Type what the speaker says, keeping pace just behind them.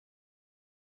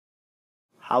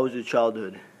How was your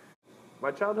childhood? My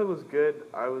childhood was good.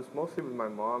 I was mostly with my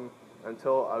mom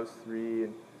until I was 3,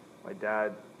 and my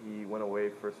dad, he went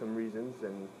away for some reasons,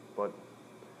 but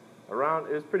it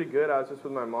was pretty good. I was just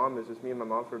with my mom. It was just me and my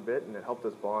mom for a bit, and it helped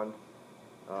us bond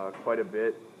quite a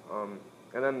bit. And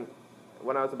then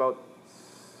when I was about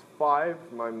 5,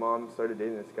 my mom started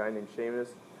dating this guy named Seamus,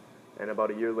 and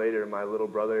about a year later, my little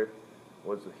brother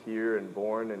was here and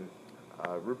born, and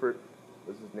Rupert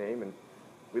was his name, and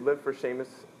we lived for Seamus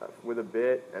with a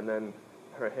bit, and then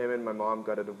him and my mom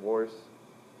got a divorce,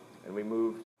 and we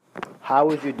moved. How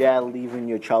was your dad leaving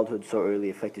your childhood so early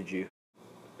affected you?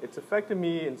 It's affected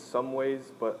me in some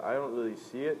ways, but I don't really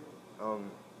see it.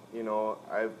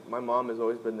 My mom has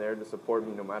always been there to support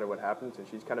me no matter what happens, and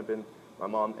she's kind of been my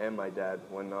mom and my dad.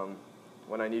 When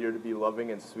I need her to be loving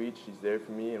and sweet, she's there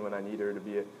for me, and when I need her to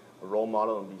be a role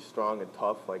model and be strong and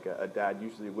tough like a dad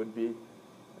usually would be,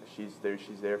 she's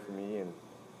there for me. And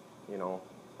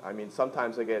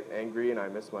sometimes I get angry and I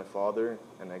miss my father,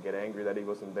 and I get angry that he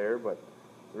wasn't there, but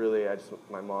really,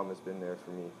 my mom has been there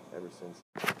for me ever since.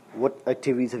 What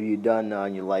activities have you done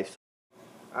in your life?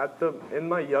 In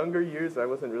my younger years, I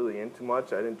wasn't really into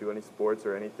much. I didn't do any sports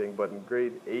or anything, but in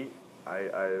grade 8, I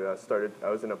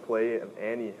was in a play of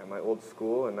Annie at my old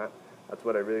school, and that's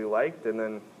what I really liked. And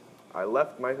then I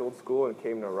left my old school and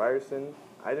came to Ryerson.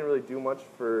 I didn't really do much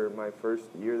for my first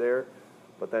year there,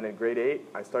 but then in grade 8,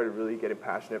 I started really getting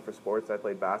passionate for sports. I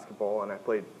played basketball and I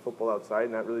played football outside,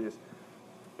 and that really just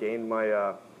gained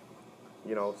my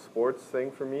sports thing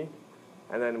for me.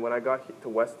 And then when I got to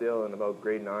Westdale in about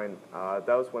grade 9, that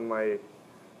was when when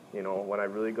I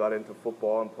really got into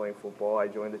football and playing football. I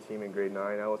joined the team in grade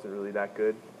 9. I wasn't really that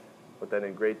good. But then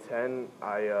in grade 10,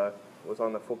 I was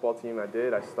on the football team.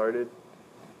 I started.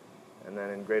 And then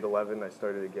in grade 11, I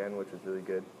started again, which was really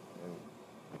good.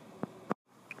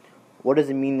 What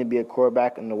does it mean to be a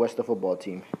quarterback on the Westdale football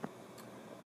team?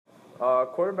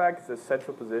 Quarterback is a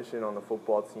central position on the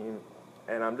football team.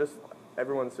 And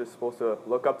everyone's just supposed to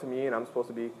look up to me, and I'm supposed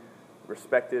to be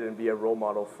respected and be a role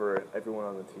model for everyone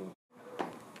on the team.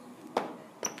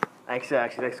 Thanks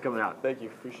for coming out. Thank you.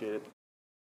 Appreciate it.